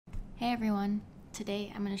Hey everyone,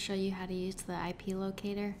 today I'm going to show you how to use the IP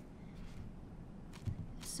locator.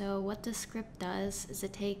 So what this script does is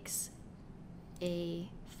it takes a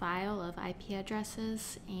file of IP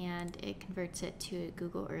addresses and it converts it to a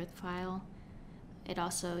Google Earth file. It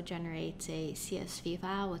also generates a CSV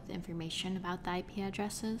file with information about the IP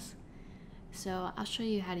addresses. So I'll show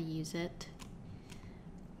you how to use it.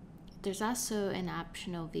 There's also an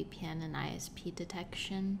optional VPN and ISP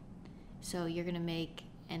detection. So you're going to make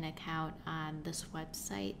an account on this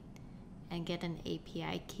website and get an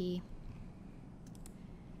API key.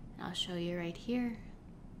 I'll show you right here.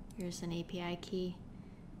 Here's an API key.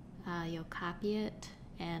 You'll copy it,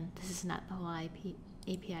 and this is not the whole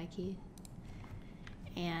API key.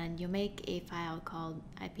 And you'll make a file called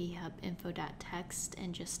iphubinfo.txt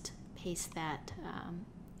and just paste that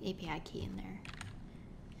API key in there.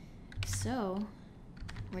 So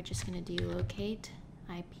we're just going to do locate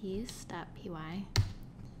ips.py.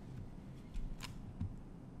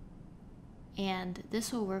 And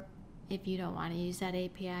this will work if you don't want to use that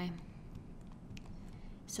API.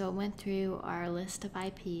 So it went through our list of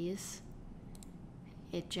IPs.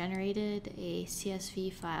 It generated a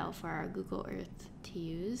CSV file for our Google Earth to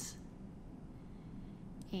use.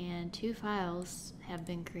 And two files have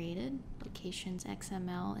been created, locations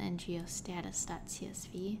XML and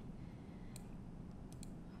geostatus.csv.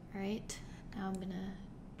 Alright, now I'm going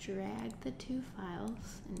to drag the two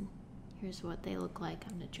files, and here's what they look like.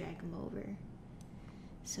 I'm going to drag them over.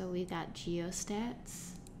 So we got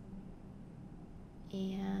geostats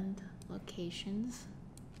and locations.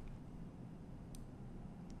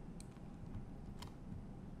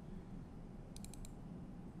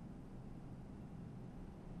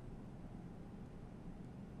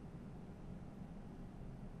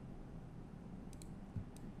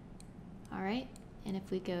 All right, and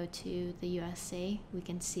if we go to the USA, we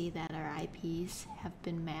can see that our IPs have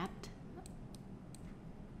been mapped.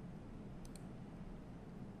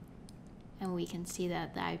 And we can see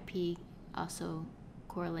that the IP also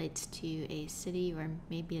correlates to a city, or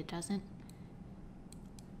maybe it doesn't.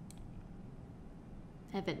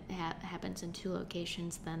 If it happens in two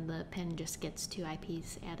locations, then the pin just gets two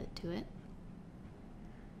IPs added to it.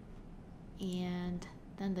 And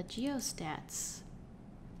then the geostats.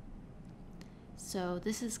 So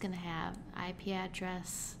this is going to have IP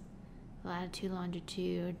address, latitude,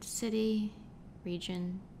 longitude, city,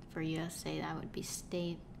 region. For USA, that would be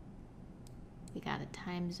state. We got a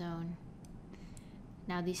time zone.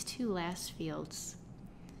 Now these two last fields,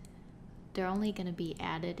 they're only going to be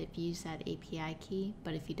added if you use that API key,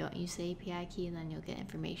 but if you don't use the API key, then you'll get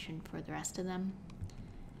information for the rest of them.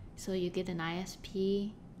 So you get an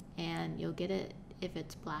ISP, and you'll get it if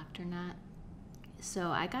it's blocked or not. So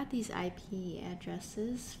I got these IP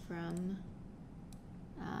addresses from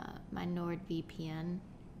my NordVPN,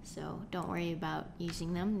 so don't worry about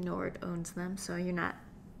using them. Nord owns them, so you're not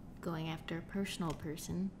going after a personal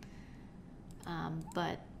person,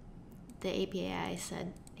 but the API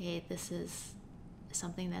said, hey, this is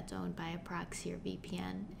something that's owned by a proxy or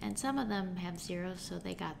VPN, and some of them have zeros, so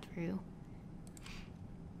they got through.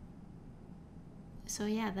 So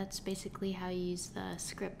yeah, that's basically how you use the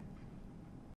script.